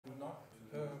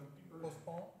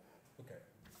postpone? Okay.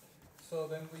 So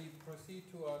then we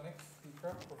proceed to our next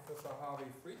speaker, Professor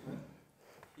Harvey Friedman.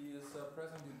 He is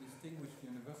presently distinguished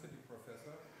university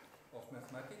professor of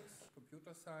mathematics,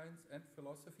 computer science, and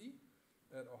philosophy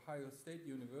at Ohio State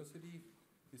University.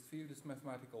 His field is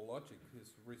mathematical logic,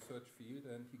 his research field,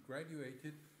 and he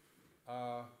graduated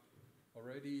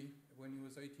already when he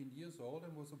was 18 years old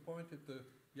and was appointed the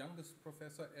youngest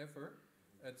professor ever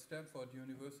at Stanford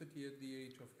University at the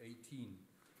age of 18,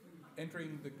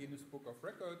 entering the Guinness Book of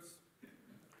Records.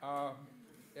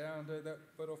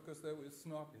 But of course that was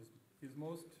not his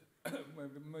most,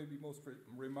 maybe most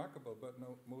remarkable, but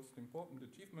no most important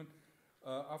achievement.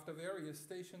 After various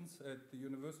stations at the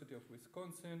University of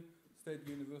Wisconsin, State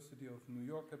University of New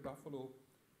York at Buffalo,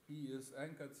 he is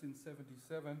anchored since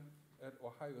 '77 at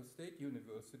Ohio State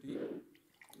University.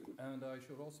 And I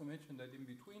should also mention that in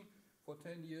between, for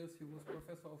 10 years, he was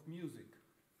professor of music.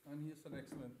 And he is an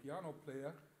excellent piano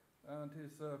player. And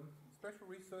his special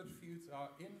research fields are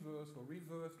inverse or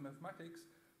reverse mathematics,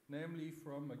 namely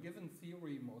from a given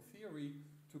theorem or theory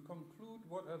to conclude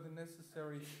what are the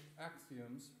necessary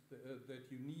axioms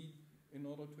that you need in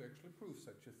order to actually prove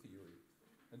such a theory.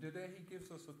 And today he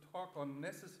gives us a talk on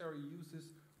necessary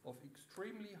uses of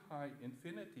extremely high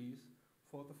infinities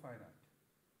for the finite.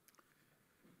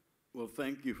 Well,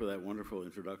 thank you for that wonderful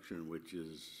introduction, which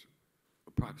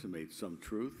approximates some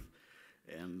truth.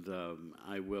 And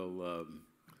I want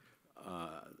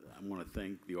to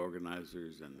thank the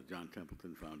organizers and the John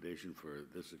Templeton Foundation for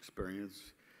this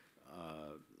experience.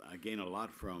 I gain a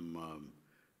lot from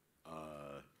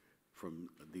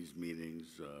these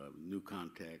meetings, new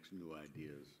contacts, new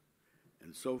ideas,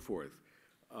 and so forth.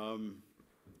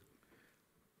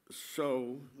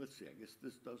 So let's see, I guess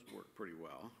this does work pretty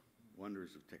well.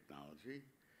 Wonders of technology.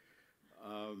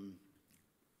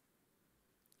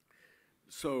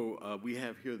 We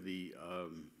have here the,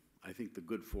 I think the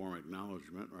good form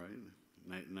acknowledgement, right?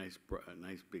 Nice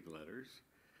big letters.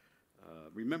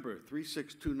 Remember,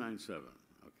 36297,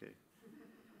 okay?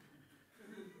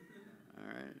 All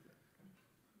right.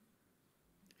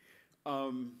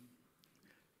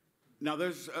 Now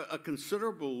there's a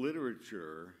considerable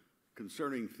literature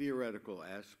concerning theoretical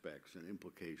aspects and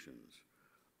implications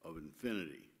of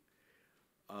infinity.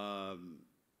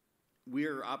 We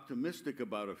are optimistic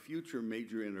about a future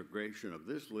major integration of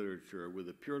this literature with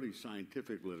the purely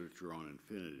scientific literature on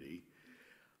infinity,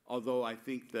 although I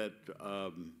think that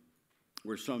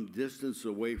we're some distance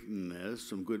away from this.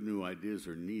 Some good new ideas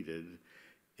are needed,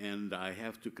 and I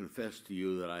have to confess to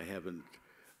you that I haven't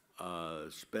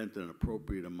spent an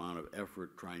appropriate amount of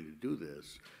effort trying to do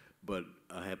this, but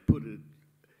I have put it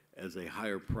as a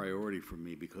higher priority for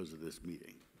me because of this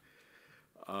meeting.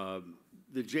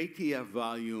 The JTF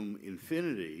volume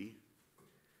Infinity,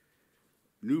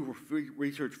 New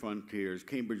Research Frontiers,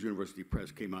 Cambridge University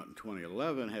Press, came out in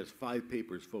 2011, has 5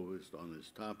 papers focused on this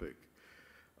topic.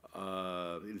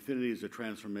 Infinity is a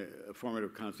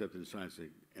transformative concept in science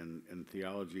and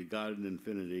theology, God and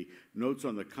Infinity, notes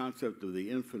on the concept of the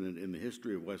infinite in the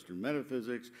history of Western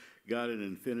metaphysics, God and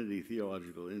Infinity,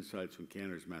 theological insights from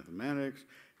Cantor's mathematics,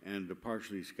 and a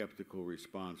partially skeptical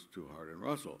response to Hart and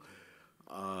Russell.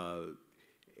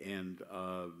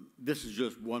 This is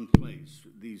just one place.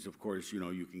 These, of course,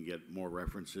 you can get more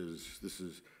references. This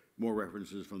is more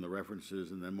references from the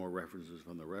references, and then more references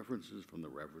from the references, from the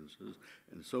references,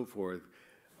 and so forth,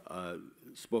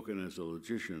 spoken as a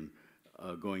logician,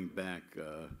 going back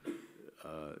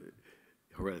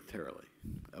hereditarily.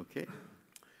 Okay?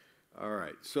 All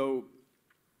right. So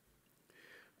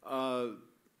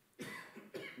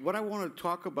what I want to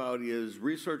talk about is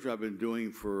research I've been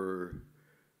doing for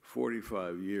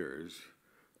 45 years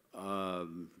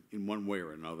in one way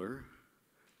or another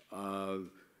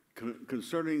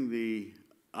concerning the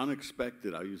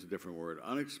unexpected, I'll use a different word,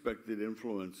 unexpected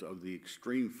influence of the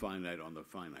extreme finite on the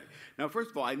finite. Now,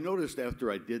 first of all, I noticed after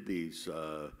I did these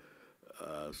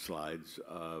slides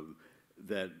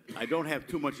that I don't have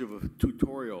too much of a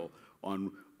tutorial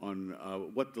on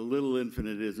what the little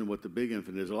infinite is and what the big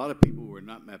infinite is. A lot of people who are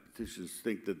not mathematicians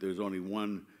think that there's only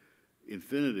one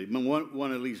infinity,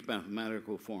 one at least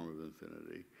mathematical form of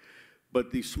infinity.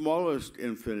 But the smallest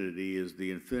infinity is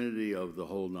the infinity of the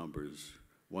whole numbers,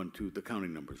 the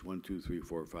counting numbers, 1, 2, 3,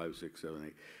 4, 5, 6, 7,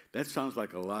 8. That sounds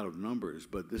like a lot of numbers,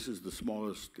 but this is the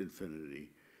smallest infinity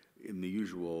in the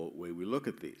usual way we look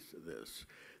at this.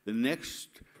 The next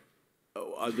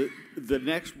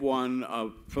one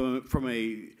from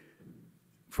a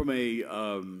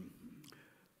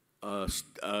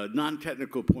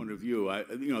non-technical point of view,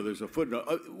 there's a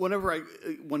footnote. Whenever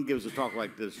one gives a talk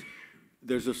like this,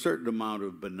 there's a certain amount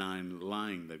of benign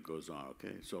lying that goes on.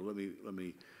 Okay, so let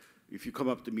me if you come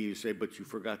up to me and say, but you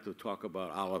forgot to talk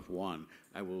about Aleph 1,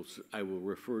 I will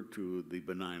refer to the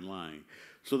benign line.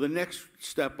 So the next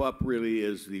step up really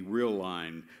is the real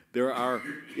line. There are,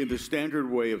 in the standard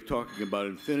way of talking about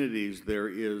infinities, there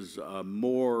is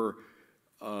more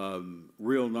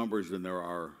real numbers than there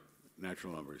are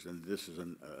natural numbers, and this is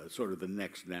sort of the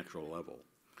next natural level.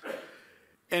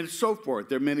 And so forth.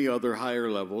 There are many other higher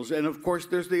levels. And of course,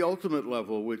 there's the ultimate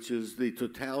level, which is the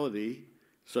totality,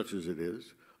 such as it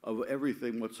is, of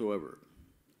everything whatsoever,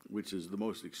 which is the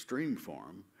most extreme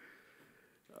form.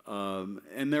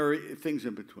 And there are things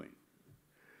in between.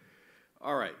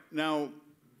 All right. Now,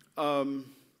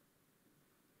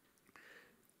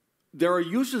 there are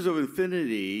uses of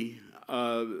infinity,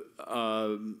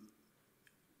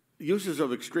 uses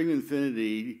of extreme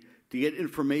infinity to get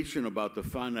information about the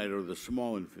finite or the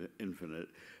small infinite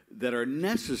that are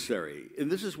necessary. And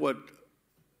this is what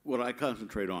I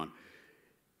concentrate on.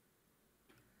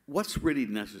 What's really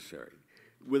necessary?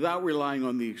 Without relying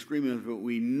on the extreme infinite,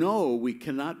 we know we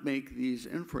cannot make these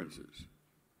inferences.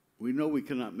 We know we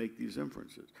cannot make these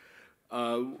inferences.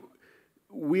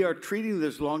 We are treating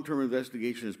this long-term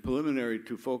investigation as preliminary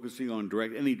to focusing on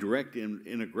any direct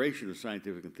integration of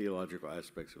scientific and theological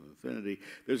aspects of infinity.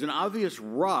 There's an obvious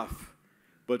rough,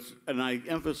 and I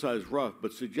emphasize rough,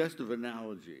 but suggestive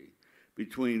analogy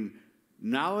between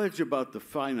knowledge about the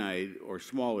finite or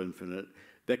small infinite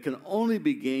that can only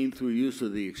be gained through use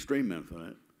of the extreme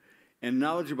infinite, and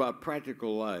knowledge about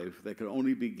practical life that can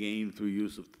only be gained through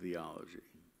use of theology.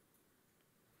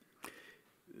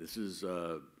 This is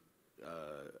a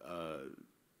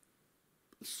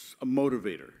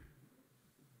motivator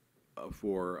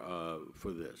for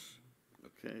this,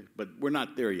 okay? But we're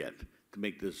not there yet to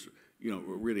make this,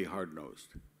 really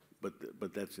hard-nosed.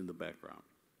 But that's in the background.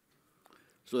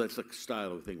 So that's the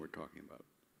style of thing we're talking about.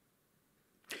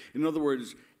 In other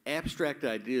words, abstract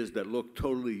ideas that look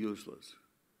totally useless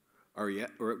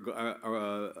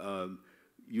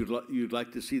you'd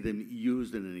like to see them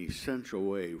used in an essential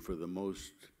way for the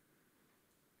most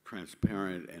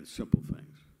transparent and simple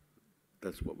things.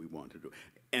 That's what we want to do.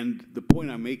 And the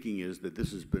point I'm making is that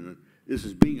this is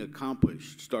being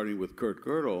accomplished, starting with Kurt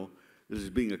Gödel. This is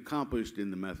being accomplished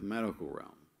in the mathematical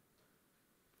realm.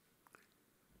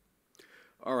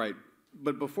 All right,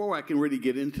 but before I can really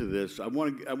get into this, I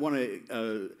want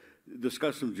to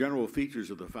discuss some general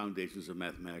features of the foundations of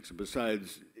mathematics. And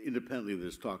besides, independently of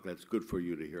this talk, that's good for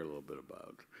you to hear a little bit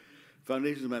about.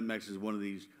 Foundations of Mathematics is one of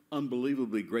these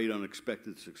unbelievably great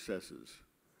unexpected successes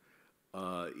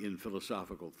in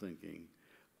philosophical thinking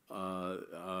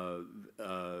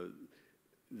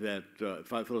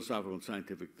philosophical and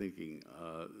scientific thinking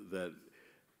that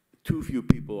too few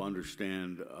people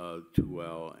understand too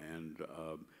well,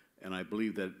 and I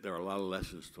believe that there are a lot of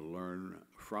lessons to learn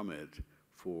from it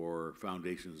for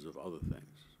foundations of other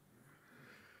things.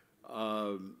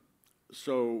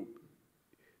 So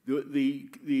the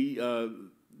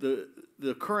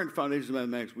current foundations of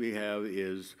mathematics we have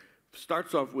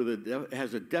starts off with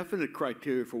has a definite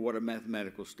criteria for what a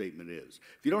mathematical statement is.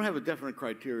 If you don't have a definite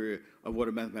criteria of what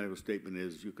a mathematical statement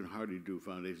is, you can hardly do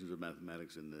foundations of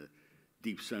mathematics in the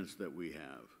deep sense that we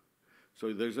have. So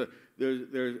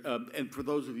and for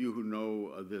those of you who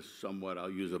know this somewhat,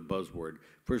 I'll use a buzzword.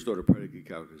 First order predicate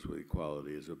calculus with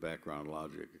equality is a background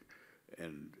logic,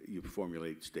 and you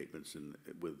formulate statements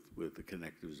with the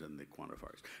connectives and the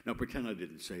quantifiers. Now pretend I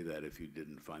didn't say that if you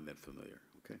didn't find that familiar,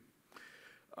 okay?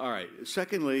 All right,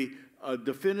 secondly, a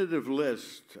definite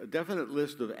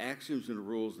list of axioms and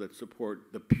rules that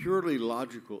support the purely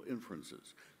logical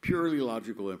inferences.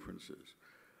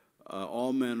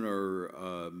 All men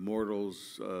are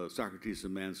mortals, Socrates is a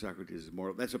man, Socrates is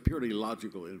mortal. That's a purely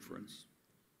logical inference.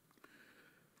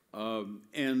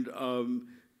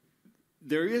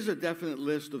 There is a definite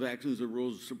list of axioms and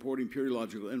rules supporting purely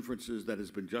logical inferences that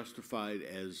has been justified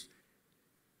as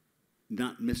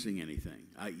not missing anything,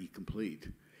 i.e. complete.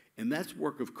 And that's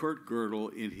work of Kurt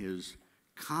Gödel in his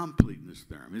completeness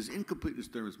theorem. His incompleteness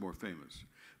theorem is more famous.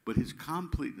 But his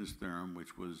completeness theorem,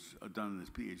 which was done in his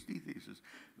PhD thesis,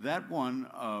 that one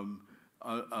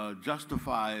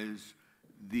justifies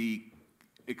the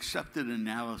accepted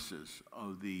analysis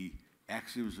of the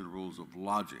axioms and rules of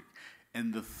logic.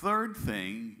 And the third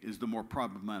thing is the more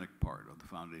problematic part of the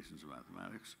foundations of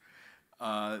mathematics,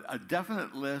 a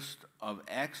definite list of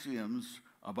axioms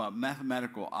about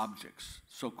mathematical objects,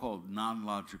 so-called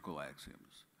non-logical axioms.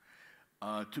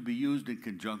 To be used in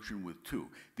conjunction with two.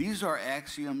 These are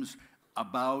axioms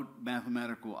about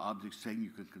mathematical objects, saying you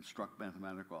can construct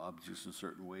mathematical objects in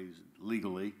certain ways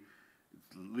legally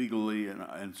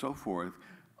and so forth,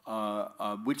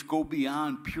 which go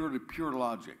beyond pure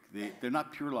logic. They're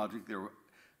not pure logic.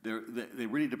 They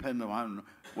really depend on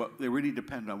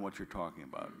what you're talking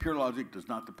about. Pure logic does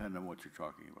not depend on what you're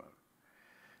talking about.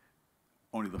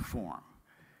 Only the form.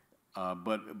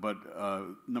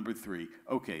 Number three,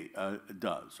 okay,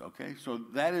 does, okay? So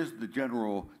that is the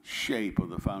general shape of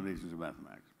the foundations of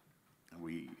mathematics that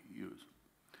we use.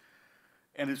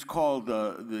 And it's called,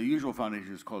 the usual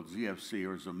foundation is called ZFC,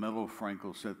 or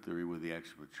Zermelo-Fraenkel set theory with the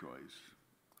axiom of choice.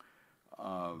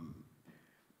 Now,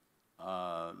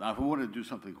 if I wanted to do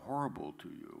something horrible to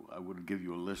you, I would give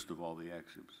you a list of all the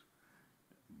axioms.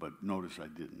 But notice I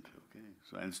didn't, okay?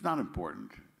 So, and it's not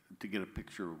important to get a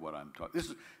picture of what I'm talking.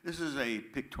 This is a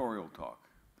pictorial talk.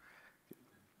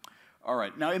 All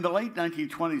right. Now, in the late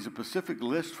 1920s, a specific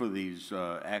list for these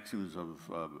axioms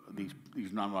of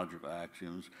these non-logical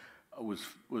axioms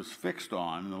was fixed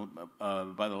on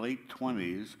by the late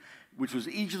 20s, which was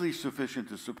easily sufficient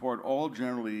to support all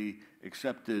generally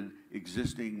accepted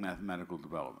existing mathematical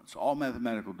developments. All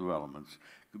mathematical developments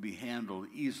could be handled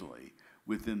easily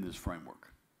within this framework.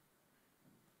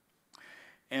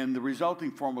 And the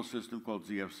resulting formal system called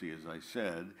ZFC, as I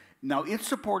said, now it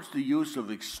supports the use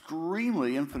of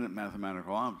extremely infinite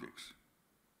mathematical objects.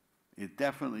 It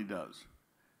definitely does.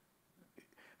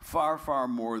 Far, far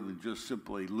more than just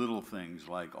simply little things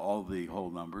like all the whole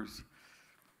numbers.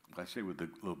 I say with a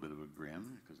little bit of a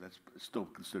grin, because that's still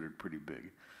considered pretty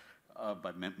big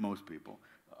by most people.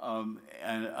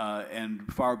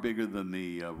 And far bigger than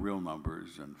the real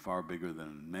numbers, and far bigger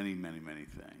than many, many, many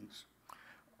things.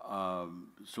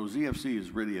 So ZFC is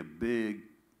really a big,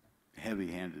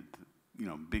 heavy-handed,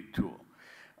 big tool.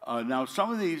 Now,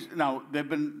 some of these, there have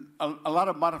been a lot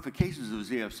of modifications of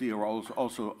ZFC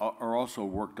are also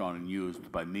worked on and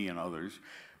used by me and others.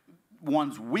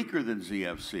 One's weaker than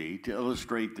ZFC to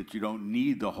illustrate that you don't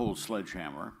need the whole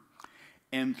sledgehammer,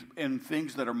 and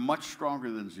things that are much stronger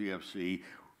than ZFC,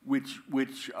 which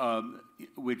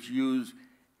use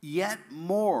yet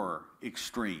more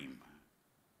extreme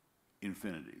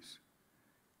infinities.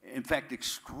 In fact,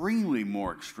 extremely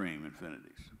more extreme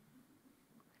infinities.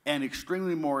 And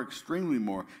extremely more,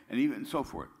 and even so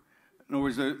forth. In other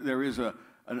words, there is an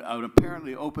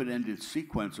apparently open-ended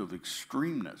sequence of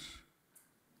extremeness.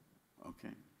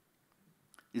 Okay?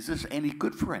 Is this any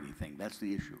good for anything? That's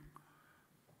the issue.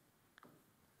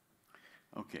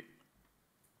 Okay.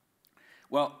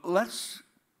 Well,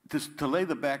 to lay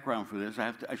the background for this,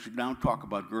 I should now talk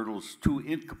about Gödel's two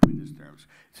incompleteness theorems.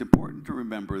 It's important to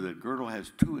remember that Gödel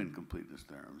has two incompleteness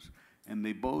theorems, and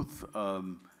they both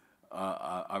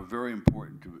are very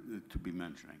important to be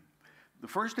mentioning. The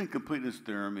first incompleteness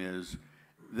theorem is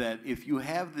that if you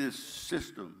have this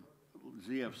system,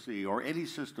 ZFC, or any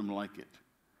system like it,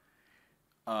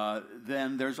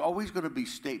 then there's always going to be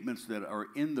statements that are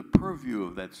in the purview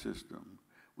of that system,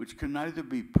 which can neither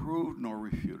be proved nor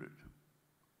refuted.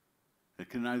 It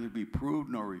can neither be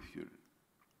proved nor refuted.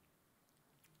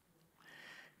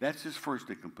 That's his first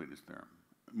incompleteness theorem.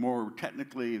 More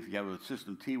technically, if you have a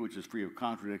system T which is free of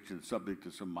contradiction, subject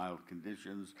to some mild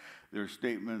conditions, there are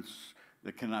statements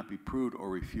that cannot be proved or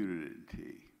refuted in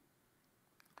T.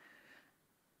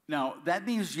 Now, that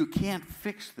means you can't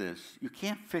fix this. You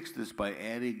can't fix this by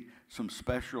adding some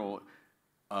special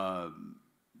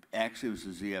axioms to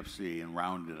ZFC and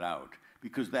round it out,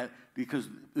 because the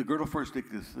Gödel first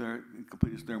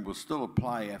incompleteness theorem will still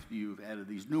apply after you've added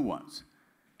these new ones.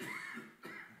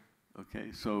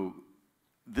 Okay, so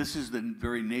this is the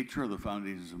very nature of the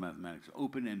foundations of mathematics,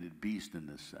 open-ended beast in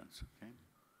this sense. Okay.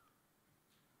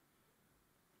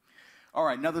 All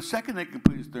right. Now, the second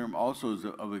incompleteness theorem also is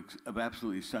of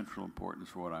absolutely central importance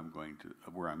for where I'm going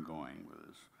with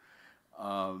this.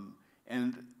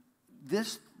 And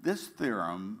this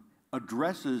theorem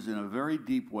addresses in a very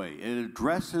deep way. It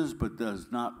addresses but does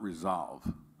not resolve.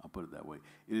 I'll put it that way.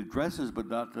 It addresses but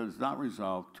does not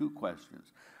resolve two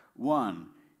questions. One,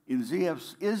 is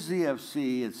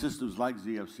ZFC and systems like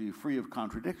ZFC free of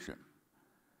contradiction?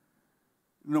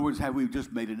 In other words, have we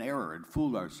just made an error and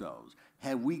fooled ourselves?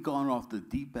 Have we gone off the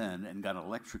deep end and got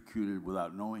electrocuted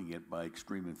without knowing it by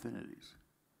extreme infinities?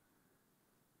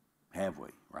 Have we,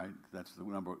 right?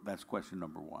 That's question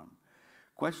number one.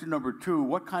 Question number two,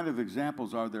 what kind of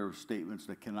examples are there of statements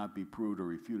that cannot be proved or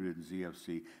refuted in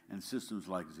ZFC and systems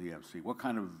like ZFC? What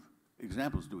kind of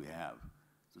examples do we have?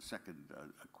 It's the second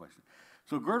question.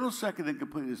 So Gödel's second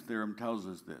incompleteness theorem tells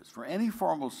us this. For any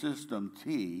formal system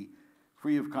T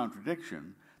free of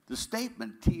contradiction, the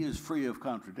statement T is free of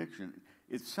contradiction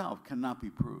itself cannot be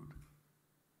proved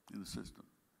in the system.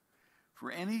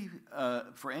 For any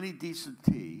decent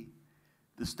T,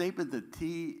 the statement that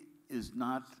T is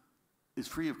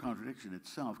free of contradiction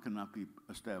itself cannot be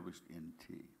established in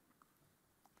T.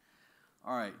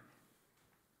 All right.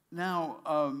 Now,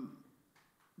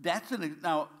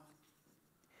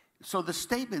 so the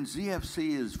statement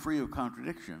ZFC is free of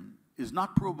contradiction is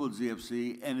not provable in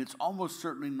ZFC, and it's almost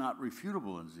certainly not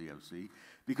refutable in ZFC,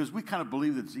 because we kind of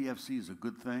believe that ZFC is a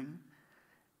good thing.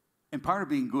 And part of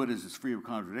being good is it's free of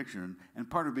contradiction, and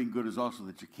part of being good is also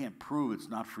that you can't prove it's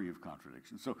not free of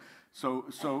contradiction.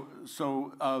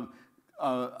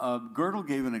 Gödel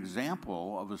gave an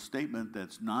example of a statement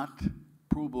that's not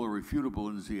provable or refutable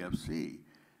in ZFC,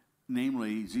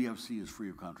 namely ZFC is free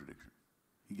of contradiction.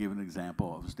 He gave an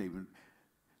example of a statement.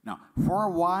 Now, for a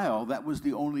while, that was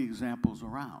the only examples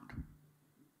around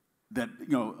that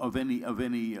of any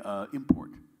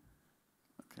import.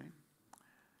 Okay.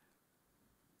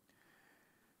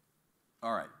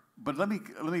 All right, but let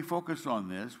me focus on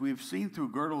this. We've seen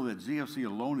through Gödel that ZFC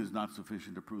alone is not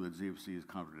sufficient to prove that ZFC is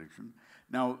contradiction.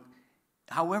 Now,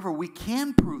 however, we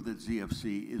can prove that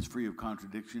ZFC is free of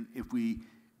contradiction if we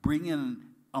bring in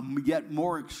a yet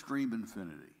more extreme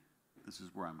infinity. This is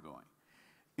where I'm going.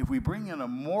 If we bring in a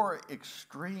more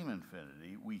extreme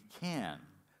infinity, we can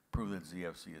prove that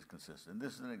ZFC is consistent.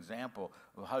 This is an example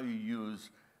of how you use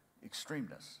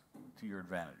extremeness to your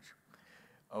advantage.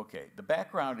 Okay, the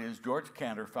background is George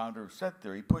Cantor, founder of set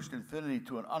theory, pushed infinity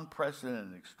to an unprecedented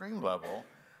and extreme level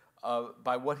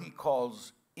by what he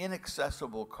calls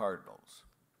inaccessible cardinals.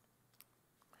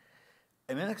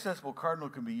 An inaccessible cardinal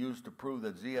can be used to prove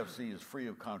that ZFC is free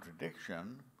of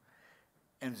contradiction,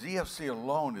 and ZFC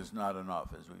alone is not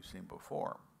enough, as we've seen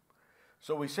before.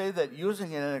 So we say that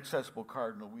using an inaccessible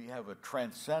cardinal, we have a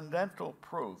transcendental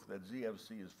proof that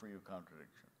ZFC is free of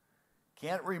contradiction.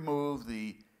 Can't remove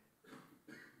the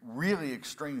really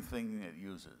extreme thing it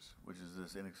uses, which is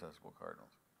this inaccessible cardinal.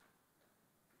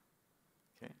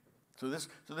 Okay? So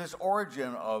this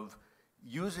origin of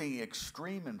using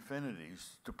extreme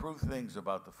infinities to prove things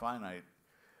about the finite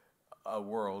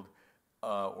world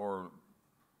or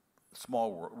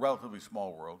small world, relatively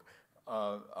small world,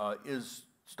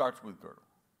 starts with Gödel.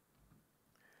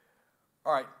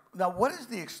 All right, now what is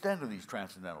the extent of these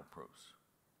transcendental proofs?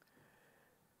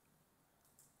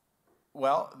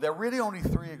 Well, there are really only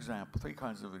three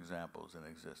kinds of examples in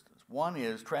existence. One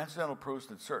is transcendental proofs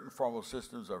that certain formal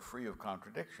systems are free of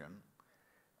contradiction.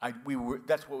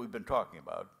 That's what we've been talking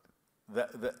about,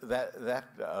 that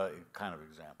kind of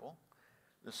example.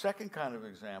 The second kind of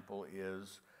example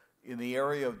is in the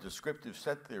area of descriptive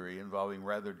set theory involving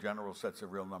rather general sets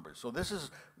of real numbers. So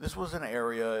this was an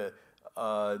area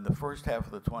in the first half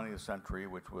of the 20th century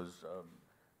which was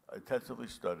intensively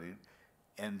studied,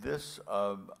 and this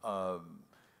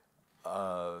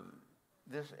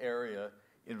area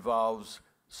involves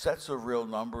sets of real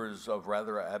numbers of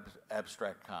rather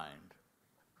abstract kind,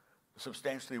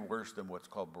 substantially worse than what's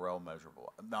called Borel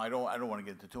measurable. Now, I don't want to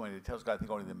get into too many details, because I think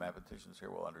only the mathematicians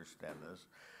here will understand this.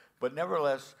 But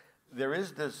nevertheless, there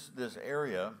is this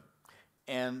area,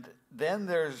 and then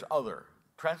there's other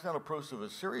transcendental proofs of a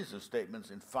series of statements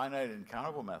in finite and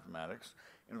countable mathematics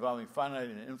involving finite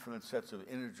and infinite sets of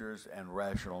integers and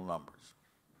rational numbers.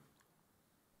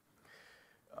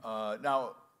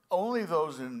 Now, only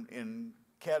those in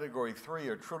category 3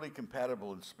 are truly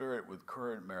compatible in spirit with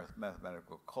current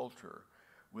mathematical culture,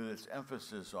 with its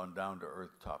emphasis on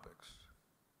down-to-earth topics.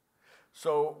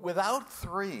 So without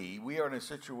 3, we are in a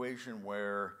situation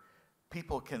where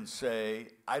people can say,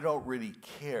 I don't really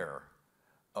care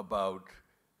about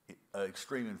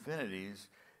extreme infinities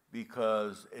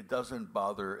because it doesn't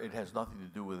bother, it has nothing to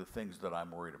do with the things that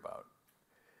I'm worried about.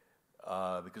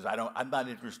 Because I'm not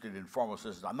interested in formal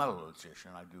systems. I'm not a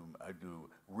logician. I do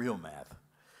real math.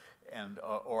 And,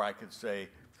 or I could say,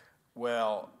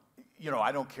 well,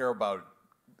 I don't care about,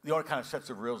 the only kind of sets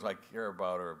of reals I care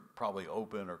about are probably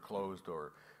open or closed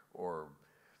or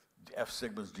F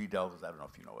sigmas, G deltas. I don't know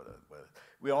if you know what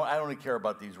I only care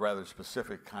about these rather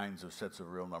specific kinds of sets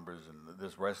of real numbers, and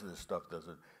this rest of this stuff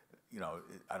doesn't,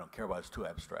 I don't care about. It's too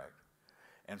abstract.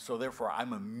 And so therefore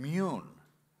I'm immune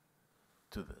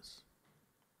to this.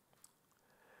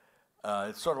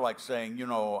 It's sort of like saying,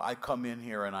 I come in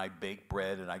here and I bake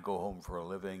bread and I go home for a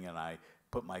living and I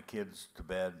put my kids to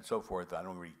bed and so forth. I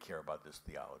don't really care about this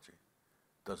theology.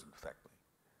 It doesn't affect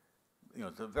me.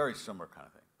 It's a very similar kind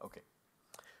of thing. Okay.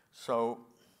 So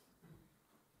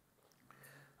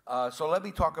let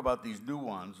me talk about these new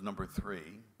ones, number 3,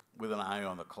 with an eye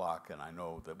on the clock, and I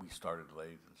know that we started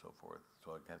late and so forth,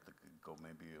 so I have to go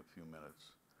maybe a few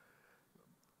minutes.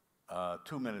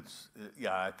 2 minutes,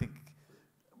 yeah, I think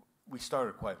we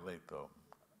started quite late, though.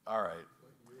 All right.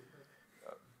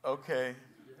 Okay.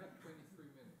 You had 23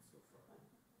 minutes so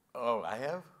far. Oh, I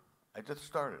have? I just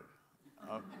started.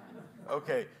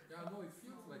 Okay. Yeah, no, it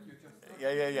feels like you just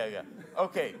started. Yeah.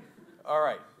 Okay. All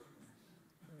right.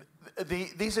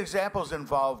 These examples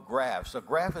involve graphs. A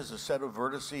graph is a set of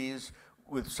vertices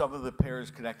with some of the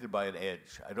pairs connected by an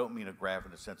edge. I don't mean a graph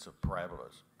in the sense of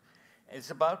parabolas. It's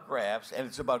about graphs, and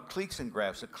it's about cliques and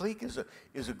graphs. A clique is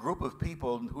a group of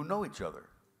people who know each other.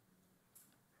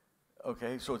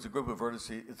 Okay, so it's a group of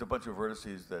vertices. It's a bunch of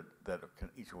vertices that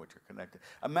each of which are connected.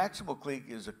 A maximal clique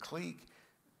is a clique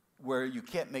where you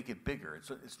can't make it bigger.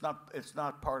 It's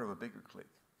not part of a bigger clique.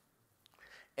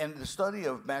 And the study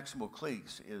of maximal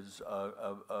cliques is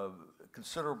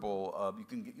considerable.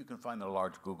 You can find a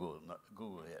large Google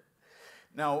hit.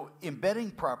 Now,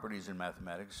 embedding properties in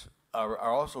mathematics are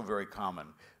also very common.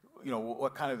 You know,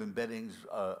 what kind of embeddings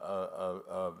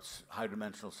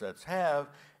high-dimensional sets have,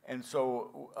 and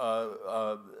so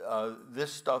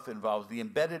this stuff involves the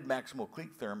embedded maximal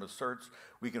clique theorem asserts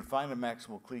we can find a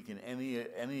maximal clique in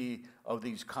any of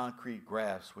these concrete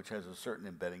graphs which has a certain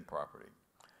embedding property.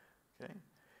 Okay,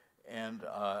 and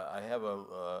I have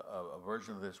a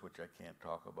version of this which I can't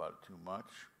talk about too much.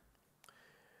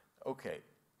 Okay.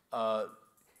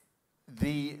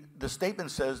 The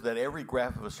statement says that every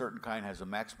graph of a certain kind has a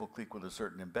maximal clique with a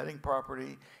certain embedding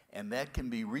property, and that can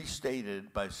be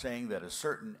restated by saying that a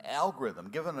certain algorithm,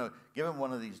 given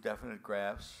one of these definite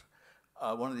graphs,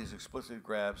 one of these explicit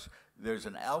graphs, there's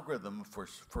an algorithm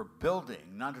for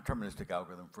building, non-deterministic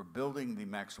algorithm, for building the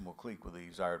maximal clique with the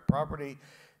desired property.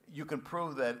 You can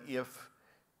prove that if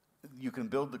you can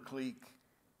build the clique,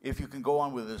 if you can go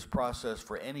on with this process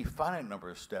for any finite number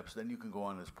of steps, then you can go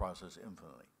on this process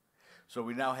infinitely. So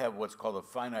we now have what's called a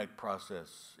finite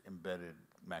process embedded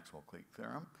maximal clique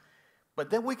theorem. But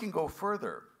then we can go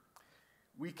further.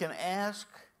 We can ask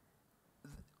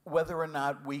whether or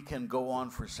not we can go on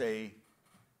for, say,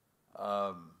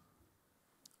 what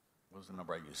was the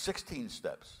number I used? 16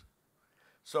 steps.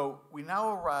 So we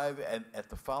now arrive at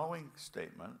the following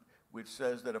statement, which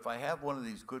says that if I have one of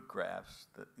these good graphs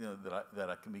that, you know, that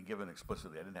I can be given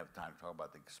explicitly, I didn't have time to talk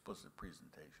about the explicit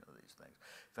presentation of these things.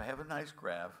 If I have a nice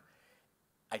graph,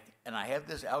 and I have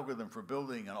this algorithm for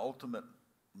building an ultimate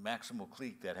maximal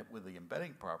clique with the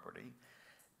embedding property,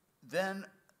 then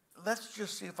let's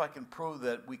just see if I can prove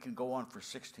that we can go on for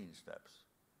 16 steps.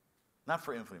 Not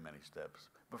for infinitely many steps,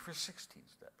 but for 16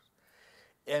 steps.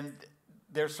 And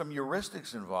there's some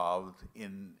heuristics involved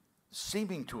in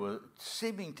seeming to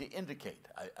indicate,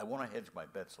 I want to hedge my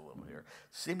bets a little here,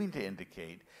 seeming to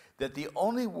indicate that the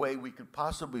only way we could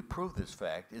possibly prove this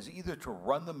fact is either to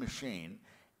run the machine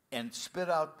and spit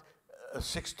out a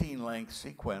 16-length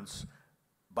sequence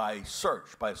by a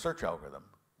search algorithm,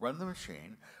 run the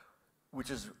machine, which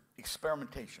is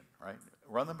experimentation, right?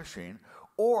 Run the machine,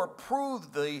 or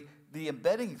prove the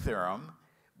embedding theorem,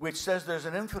 which says there's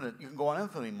an infinite, you can go on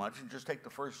infinitely much and just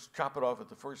chop it off at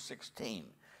the first 16.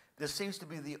 This seems to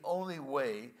be the only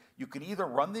way you can either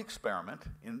run the experiment,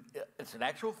 it's an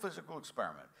actual physical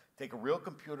experiment, take a real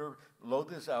computer, load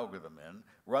this algorithm in,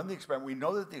 run the experiment. We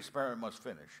know that the experiment must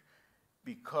finish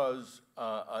because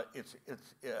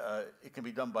it can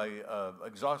be done by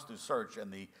exhaustive search,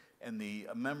 and the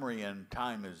memory and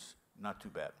time is not too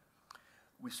bad.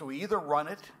 So we either run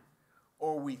it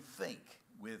or we think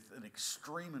with an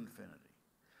extreme infinity.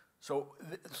 So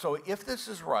if this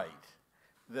is right,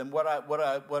 then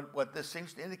what this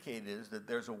seems to indicate is that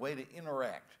there's a way to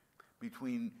interact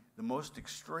between the most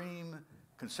extreme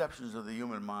conceptions of the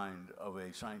human mind of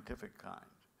a scientific kind.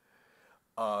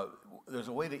 There's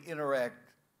a way to interact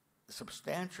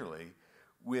substantially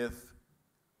with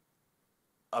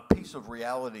a piece of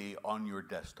reality on your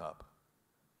desktop.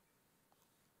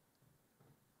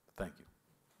 Thank you.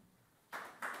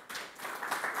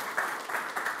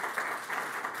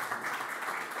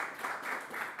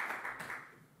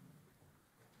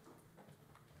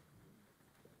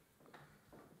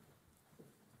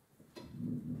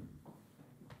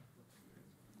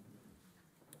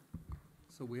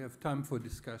 So we have time for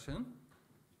discussion.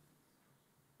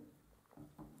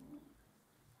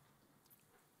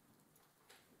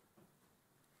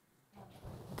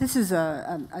 This is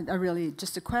a really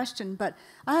just a question, but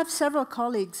I have several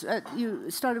colleagues.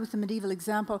 You started with the medieval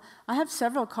example. I have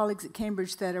several colleagues at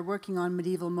Cambridge that are working on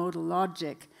medieval modal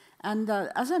logic. And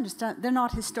as I understand, they're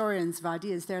not historians of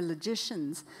ideas, they're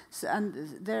logicians. So,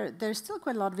 and there's still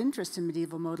quite a lot of interest in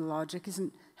medieval modal logic.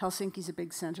 Isn't Helsinki's a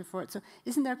big center for it? So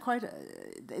isn't there quite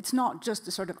it's not just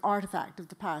a sort of artifact of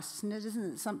the past, isn't it?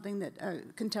 Isn't it something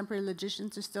that contemporary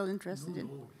logicians are still interested in?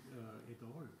 No, at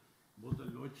all. Modal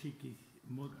logic is,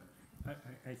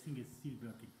 I think it's still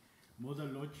working. Modal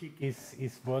logic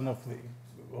is one of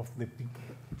the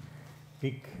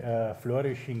big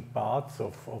flourishing parts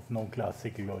of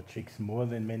non-classical logics, more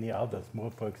than many others,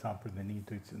 more, for example, than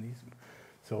intuitionism.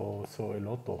 So a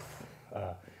lot of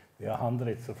there are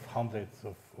hundreds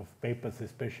of papers,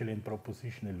 especially in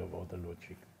propositional low-order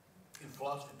logic. In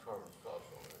philosophy terms, also.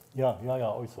 Yeah,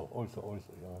 also,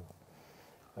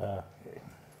 yeah.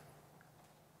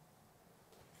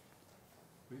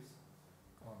 Please.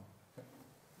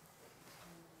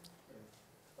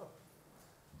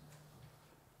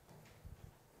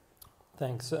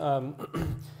 Thanks.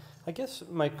 I guess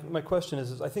my question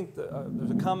is I think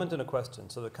there's a comment and a question.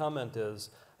 So the comment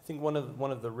is, I think one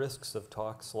of the risks of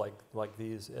talks like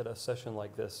these at a session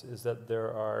like this is that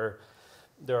there are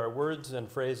words and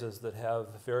phrases that have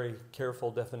very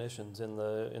careful definitions in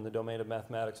the domain of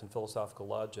mathematics and philosophical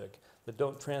logic that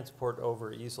don't transport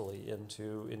over easily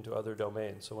into other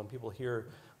domains. So when people hear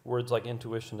words like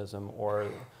intuitionism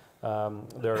or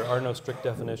there are no strict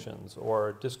definitions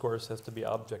or discourse has to be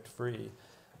object free,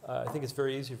 I think it's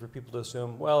very easy for people to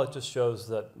assume, well, it just shows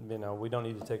that we don't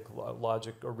need to take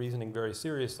logic or reasoning very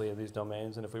seriously in these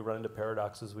domains, and if we run into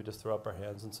paradoxes, we just throw up our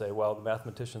hands and say, well, the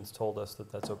mathematicians told us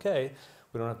that that's okay.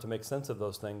 We don't have to make sense of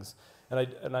those things.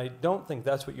 And I don't think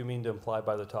that's what you mean to imply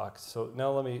by the talk. So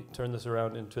now let me turn this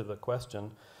around into the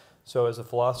question. So as a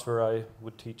philosopher, I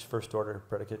would teach first-order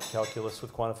predicate calculus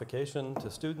with quantification to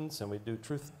students, and we do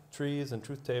truth trees and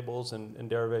truth tables and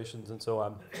derivations and so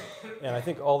on. And I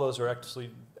think all those are actually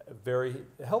very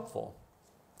helpful.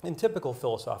 In typical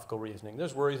philosophical reasoning,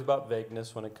 there's worries about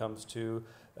vagueness when it comes to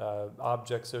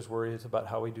objects. There's worries about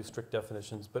how we do strict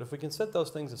definitions. But if we can set those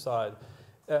things aside,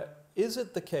 is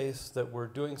it the case that we're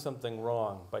doing something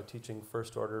wrong by teaching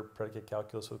first-order predicate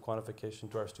calculus with quantification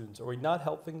to our students? Are we not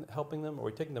helping them? Are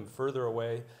we taking them further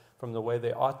away from the way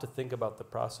they ought to think about the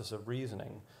process of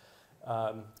reasoning?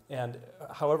 And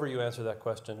however you answer that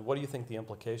question, what do you think the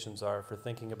implications are for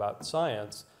thinking about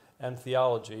science and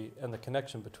theology and the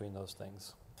connection between those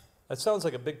things? That sounds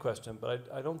like a big question, but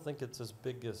I don't think it's as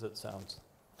big as it sounds.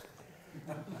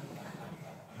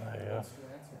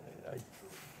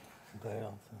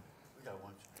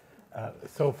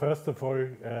 So first of all,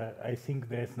 I think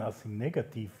there's nothing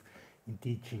negative in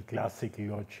teaching classical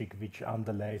logic which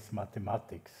underlies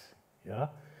mathematics. Yeah,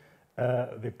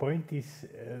 the point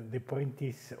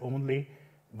is only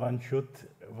one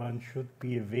should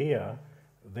be aware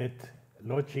that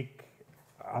logic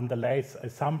underlies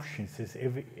assumptions as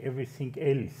everything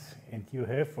else, and you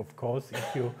have, of course,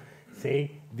 if you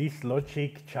say this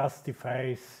logic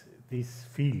justifies this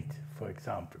field, for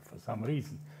example, for some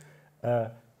reason,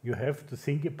 you have to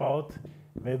think about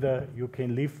whether you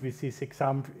can live with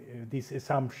these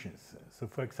assumptions. So,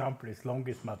 for example, as long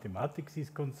as mathematics is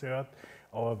concerned,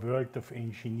 our world of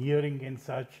engineering and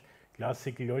such,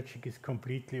 classical logic is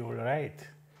completely all right.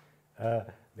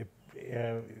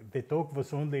 The talk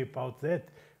was only about that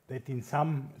in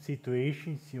some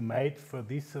situations you might, for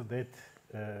this or that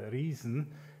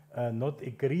reason, not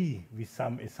agree with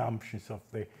some assumptions of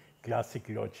the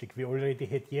classical logic. We already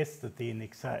had yesterday an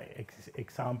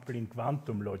example in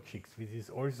quantum logics, which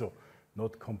is also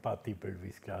not compatible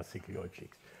with classical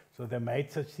logics. So there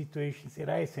might such situations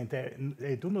arise, and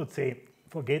I do not say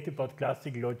forget about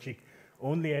classical logic,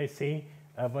 only I say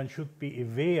one should be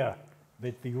aware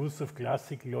that the use of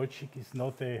classical logic is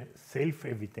not a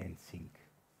self-evident thing,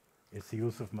 as the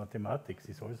use of mathematics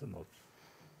is also not.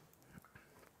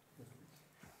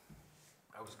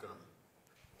 I was going to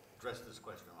address this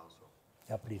question also.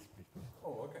 Yeah, please.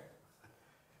 Oh, okay.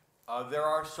 There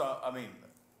are some,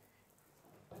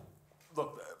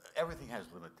 look, everything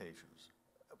has limitations.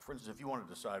 For instance, if you want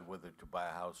to decide whether to buy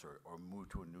a house or move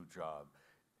to a new job,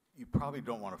 you probably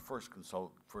don't want to first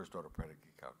consult first-order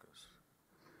predicate calculus.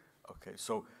 Okay,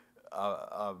 so,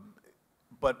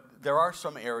 but there are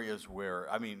some areas where,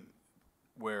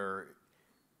 where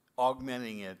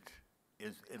augmenting it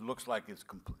looks like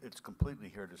it's completely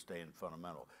here to stay in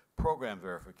fundamental. Program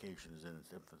verification is in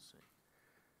its infancy.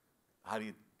 How do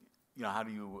you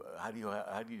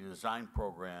design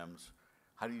programs?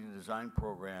 How do you design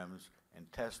programs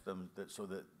and test them so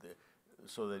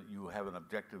that you have an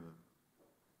objective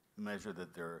measure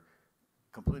that they're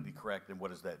completely correct, and what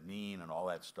does that mean, and all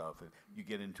that stuff. And you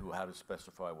get into how to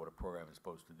specify what a program is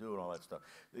supposed to do and all that stuff.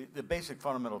 The basic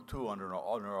fundamental tool under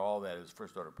all that is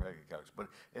first-order predicate calculus, but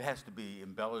it has to be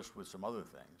embellished with some other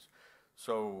things.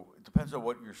 So it depends on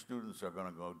what your students are going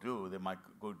to go do. They might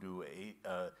go do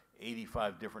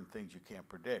 85 different things you can't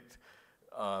predict.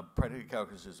 Predicate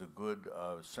calculus is a good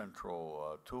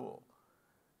central tool,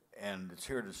 and it's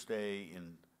here to stay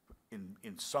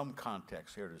in some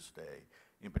contexts. Here to stay.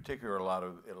 In particular, a lot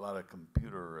of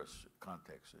computer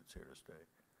contexts, it's here to stay.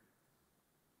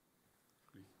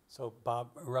 So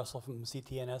Bob Russell from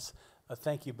CTNS,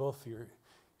 thank you both for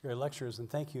your lectures, and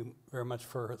thank you very much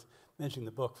for mentioning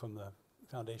the book from the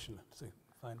Foundation. It's a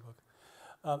fine book.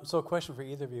 So a question for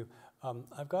either of you.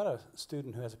 I've got a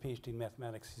student who has a PhD in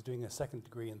mathematics. He's doing a second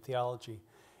degree in theology.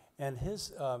 And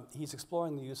he's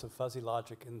exploring the use of fuzzy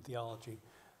logic in theology.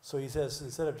 So he says,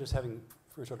 instead of just having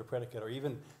first order predicate, or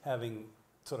even having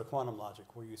sort of quantum logic,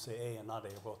 where you say A and not A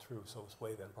are both true, so it's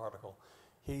wave and particle,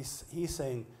 he's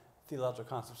saying theological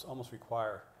concepts almost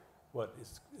require what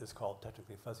is called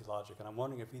technically fuzzy logic. And I'm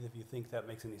wondering if either of you think that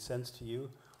makes any sense to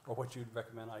you, or what you'd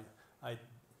recommend I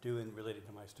do in relating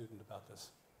to my student about this.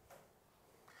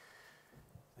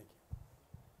 Thank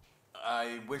you.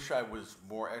 I wish I was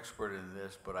more expert in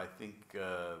this, but I think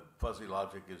fuzzy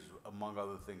logic is among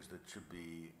other things that should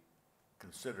be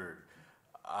considered.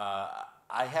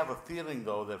 I have a feeling,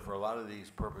 though, that for a lot of these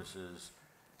purposes,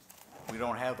 we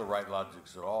don't have the right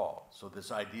logics at all. So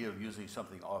this idea of using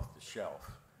something off the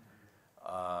shelf.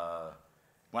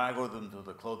 When I go to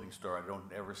the clothing store, I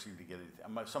don't ever seem to get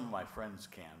anything. Some of my friends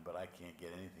can, but I can't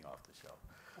get anything off the shelf.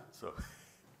 So,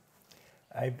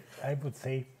 I would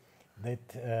say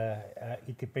that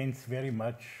it depends very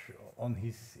much on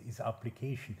his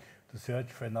application. To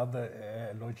search for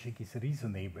another logic is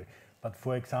reasonable. But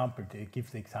for example, they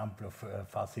give the example of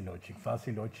fuzzy logic.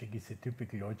 Fuzzy logic is a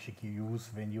typical logic you use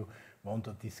when you want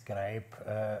to describe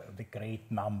the great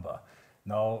number.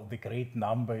 Now, the great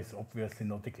number is obviously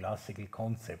not a classical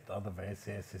concept, otherwise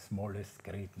there's the smallest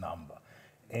great number.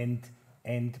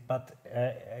 But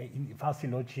in fuzzy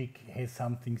logic has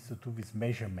some things to do with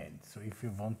measurement. So if you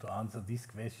want to answer this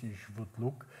question, you should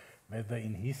look whether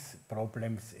in his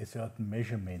problems a certain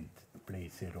measurement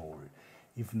plays a role.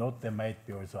 If not, there might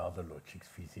be also other logics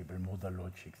feasible, modal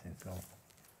logics and so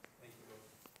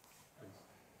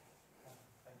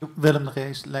on. Willem de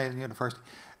Geest, Leiden University.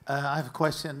 I have a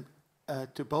question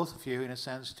to both of you, in a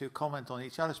sense, to comment on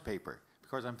each other's paper,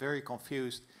 because I'm very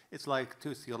confused. It's like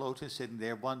two theologians sitting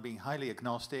there, one being highly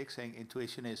agnostic, saying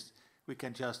intuitionist, we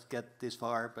can just get this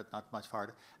far, but not much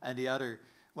farther, and the other,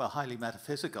 well, highly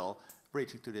metaphysical,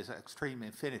 reaching to this extreme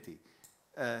infinity.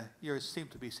 You seem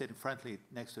to be sitting friendly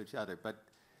next to each other, but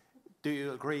do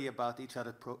you agree about each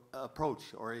other's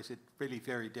approach, or is it really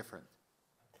very different?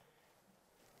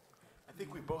 I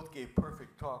think we both gave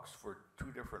perfect talks for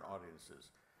two different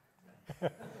audiences.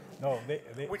 No,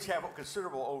 which have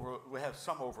we have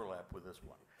some overlap with this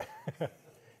one.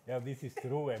 Yeah, this is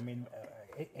true. I mean,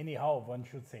 anyhow, one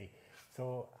should say.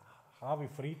 So, Harvey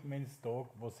Friedman's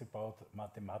talk was about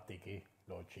mathematical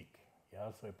logic.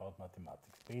 Yeah, so about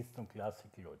mathematics, based on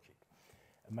classical logic.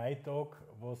 My talk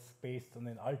was based on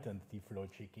an alternative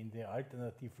logic. In the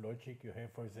alternative logic, you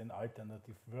have also an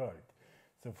alternative world.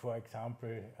 So, for example,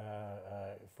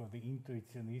 for the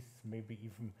intuitionists, maybe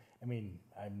even, I mean,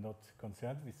 I'm not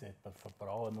concerned with that, but for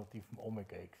Brouwer, not even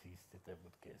omega existed, I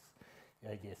would guess.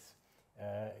 I guess.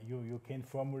 You can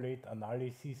formulate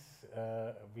analysis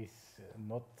with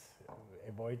not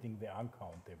avoiding the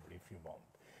uncountable if you want.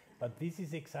 But this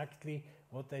is exactly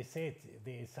what I said.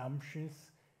 The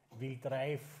assumptions will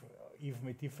drive even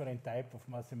a different type of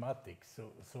mathematics.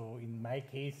 So in my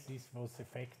case, this was the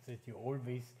fact that you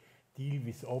always deal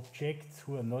with objects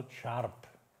who are not sharp.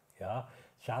 Yeah?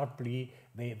 Sharply,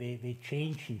 they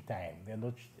change in time. They're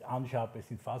not unsharp as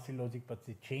in fuzzy logic, but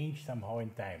they change somehow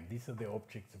in time. These are the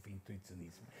objects of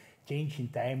intuitionism. Change in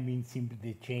time means simply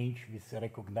they change with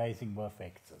recognizing more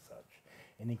facts as such.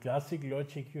 And in classical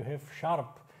logic, you have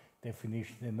sharp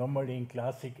definition. And normally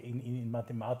in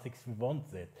mathematics, we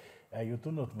want that. You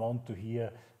do not want to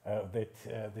hear that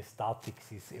the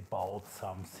statics is about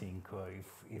something, or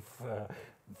if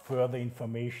further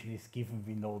information is given,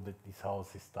 we know that this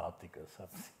house is static or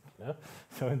something. Yeah?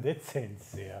 So in that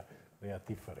sense, they are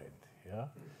different. Yeah?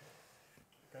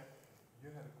 Okay. You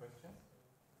had a question,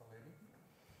 lady?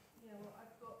 Yeah, well,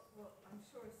 I've got what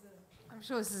I'm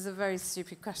sure this is a very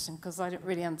stupid question, because I don't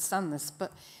really understand this,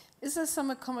 but is there some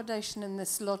accommodation in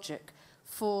this logic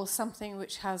for something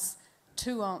which has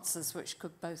two answers which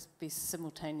could both be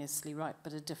simultaneously right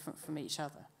but are different from each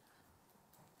other?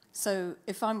 So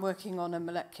if I'm working on a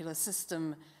molecular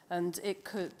system and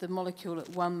the molecule at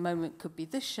one moment could be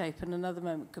this shape and another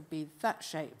moment could be that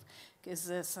shape,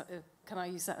 can I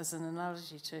use that as an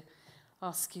analogy to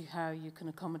ask you how you can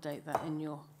accommodate that in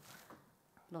your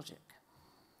logic?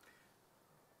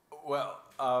 Well,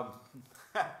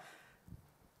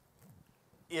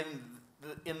 in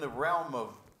the realm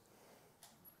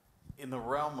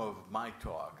of my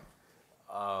talk,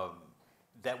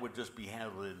 that would just be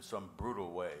handled in some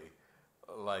brutal way,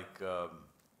 like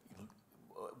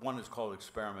one is called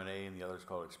experiment A and the other is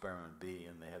called experiment B,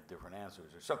 and they have different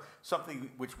answers, or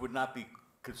something which would not be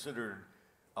considered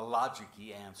a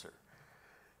logic-y answer.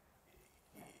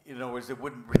 In other words, it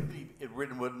wouldn't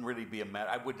really be a matter.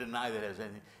 I would deny that as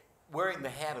anything. Wearing the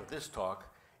hat of this talk,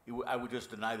 I would just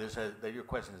deny this, that your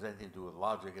question has anything to do with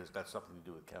logic, it's got something to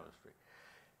do with chemistry.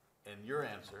 And your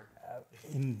answer?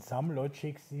 In some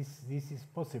logics, this is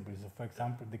possible. So, for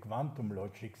example, the quantum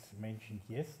logics mentioned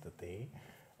yesterday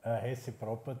has a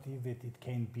property that it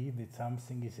can be that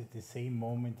something is at the same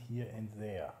moment here and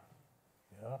there.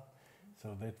 Yeah?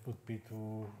 So that would be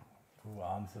two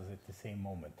answers at the same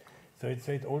moment. So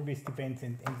it always depends,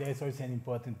 and there's also an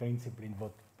important principle in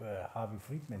what Harvey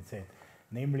Friedman said,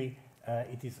 namely,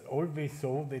 it is always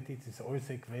so that it is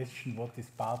also a question what is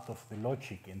part of the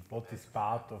logic and what is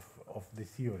part of the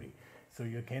theory. So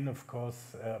you can, of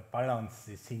course, balance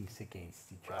the things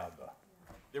against each other.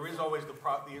 There is always the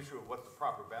issue of what the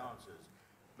proper balance is.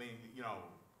 I mean, you know,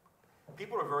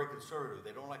 people are very conservative.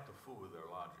 They don't like to fool with their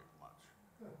logic much.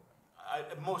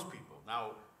 Most people.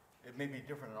 Now, it may be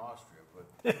different in Austria, but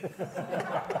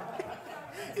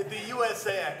in the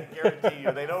USA, I can guarantee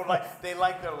you, they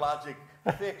like their logic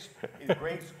fixed in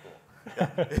grade school.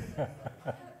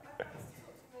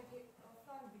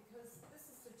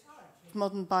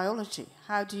 Modern biology.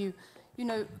 How do you,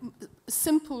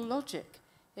 simple logic,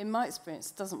 in my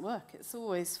experience, doesn't work. It's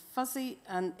always fuzzy,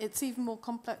 and it's even more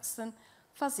complex than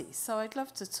fuzzy. So I'd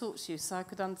love to talk to you so I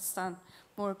could understand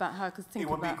more about how I could think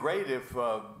about it. It would be great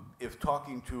if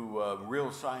talking to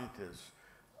real scientists,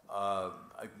 I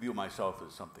view myself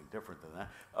as something different than that,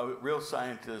 a real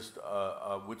scientist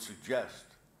would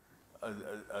suggest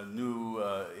a new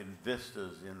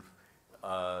vistas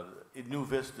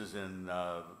in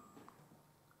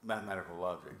mathematical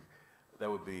logic. That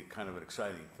would be kind of an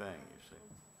exciting thing, you see.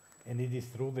 And it is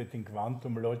true that in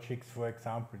quantum logics, for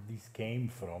example, this came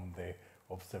from the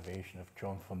observation of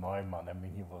John von Neumann. I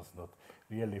mean, he was not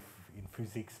really in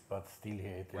physics, but still he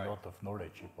had a lot of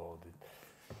knowledge about it.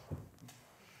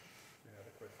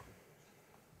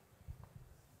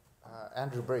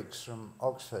 Andrew Briggs from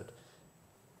Oxford.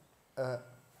 A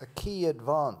key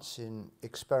advance in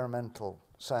experimental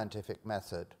scientific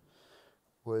method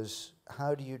was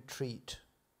how do you treat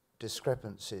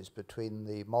discrepancies between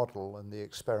the model and the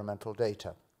experimental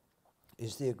data?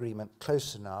 Is the agreement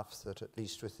close enough that at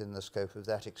least within the scope of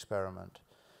that experiment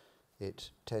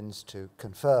it tends to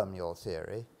confirm your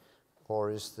theory, or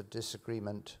is the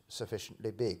disagreement sufficiently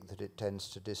big that it tends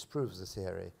to disprove the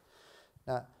theory?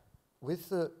 Now, with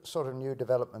the sort of new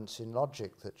developments in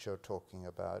logic that you're talking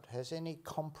about, has any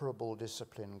comparable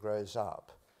discipline grows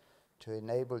up to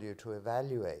enable you to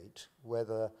evaluate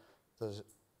whether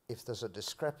if there's a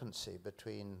discrepancy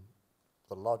between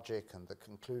the logic and the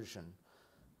conclusion,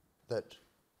 that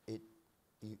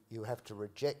you have to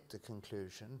reject the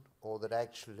conclusion, or that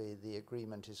actually the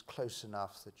agreement is close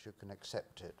enough that you can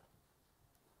accept it?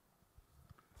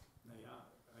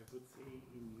 I would say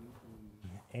in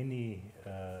any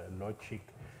logic,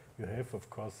 you have, of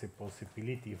course, a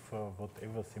possibility for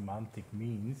whatever semantic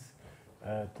means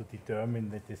to determine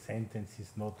that a sentence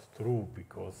is not true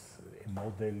because a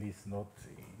model is not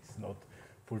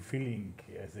fulfilling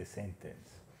as a sentence.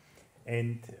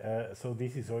 And so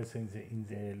this is also in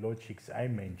the logics I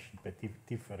mentioned, but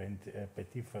different.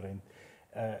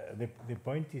 The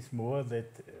point is more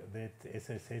that as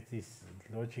I said, this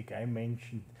logic I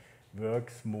mentioned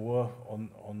works more on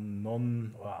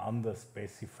non or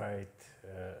under-specified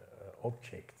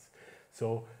objects.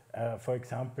 So, for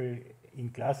example,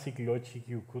 in classical logic,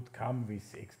 you could come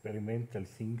with experimental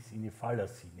things in a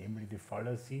fallacy, namely the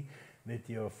fallacy that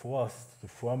you are forced to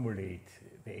formulate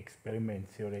the experiment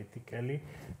theoretically,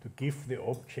 to give the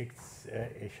objects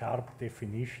a sharp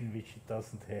definition which it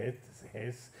doesn't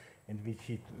has and which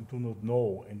it do not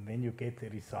know, and then you get a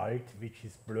result which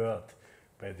is blurred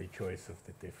by the choice of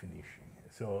the definition.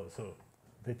 So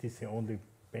that is the only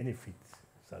benefit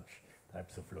such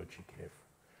types of logic have.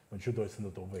 One should also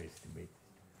not overestimate.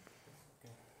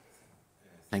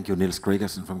 Thank you, Niels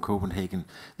Gregersen from Copenhagen.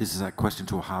 This is a question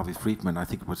to Harvey Friedman. I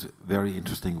think it was very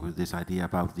interesting with this idea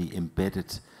about the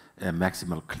embedded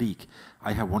maximal clique.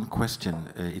 I have one question.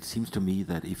 It seems to me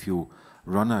that if you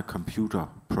run a computer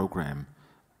program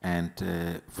and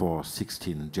for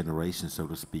 16 generations, so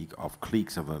to speak, of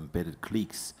cliques, of embedded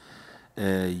cliques,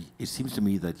 it seems to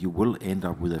me that you will end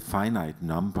up with a finite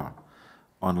number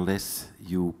unless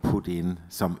you put in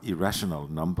some irrational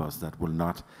numbers that will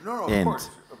not end. Of course.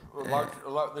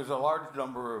 There's a large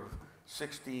number of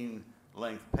 16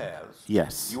 length paths.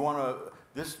 Yes. You want to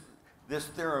this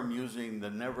theorem using the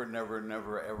never, never,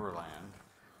 never, ever land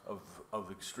of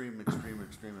extreme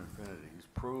infinities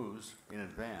proves in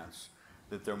advance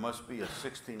that there must be a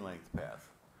 16 length path.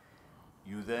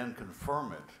 You then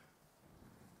confirm it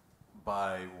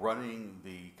by running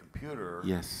the computer.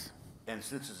 Yes. And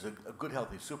since it's a good,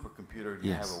 healthy supercomputer, and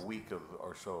yes. you have a week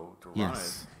or so to run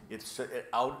it, it's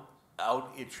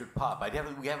out, it should pop.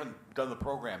 We haven't done the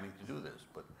programming to do this,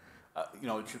 but you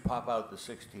know, it should pop out the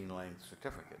 16-length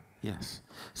certificate. Yes.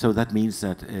 So that means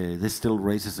that this still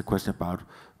raises the question about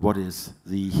what is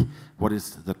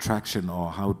the traction, or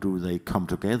how do they come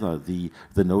together? The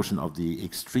notion of the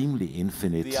extremely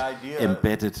infinite, The idea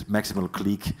embedded maximal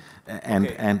clique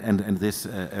and this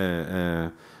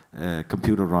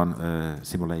computer run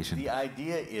simulation. The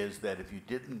idea is that if you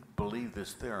didn't believe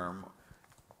this theorem,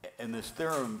 and this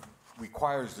theorem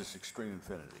requires this extreme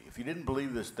infinity. If you didn't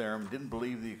believe this theorem, didn't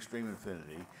believe the extreme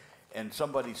infinity, and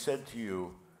somebody said to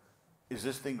you, is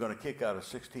this thing going to kick out a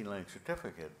 16-length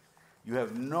certificate? You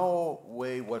have no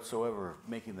way whatsoever of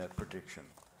making that prediction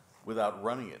without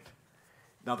running it.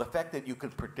 Now, the fact that you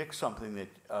could predict something that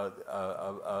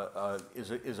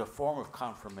is a form of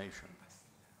confirmation.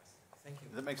 Thank you.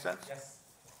 Does that make sense? Yes.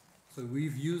 So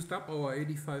we've used up our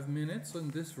 85 minutes on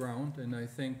this round, and I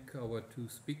thank our two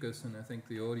speakers, and I thank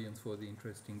the audience for the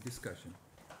interesting discussion.